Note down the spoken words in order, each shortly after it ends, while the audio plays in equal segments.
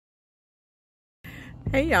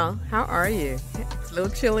Hey y'all, how are you? It's a little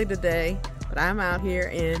chilly today, but I'm out here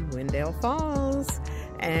in Wendell Falls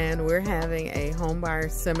and we're having a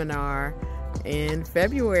homebuyer seminar in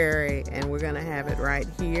February, and we're gonna have it right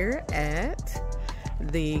here at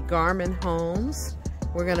the Garmin Homes.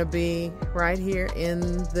 We're gonna be right here in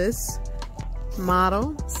this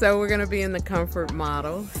model. So we're gonna be in the comfort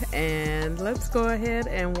model, and let's go ahead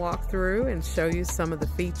and walk through and show you some of the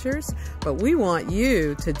features. But we want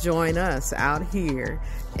you to join us out here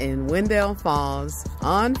in Wendell Falls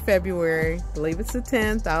on February, I believe it's the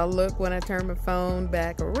 10th. I'll look when I turn my phone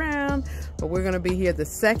back around, but we're gonna be here the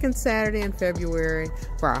second Saturday in February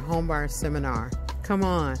for our homebuyer seminar. Come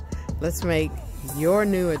on, let's make your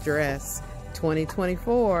new address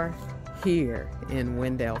 2024 here in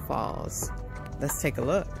Wendell Falls. Let's take a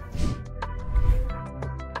look.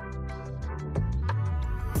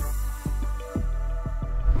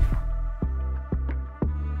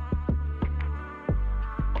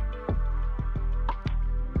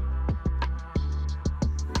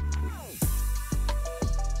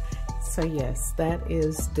 So yes, that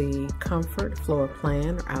is the comfort floor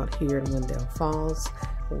plan out here in Wendell Falls.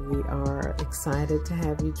 We are excited to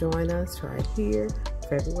have you join us right here,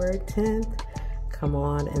 February 10th. Come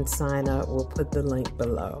on and sign up. We'll put the link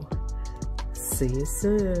below. See you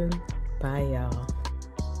soon. Bye, y'all.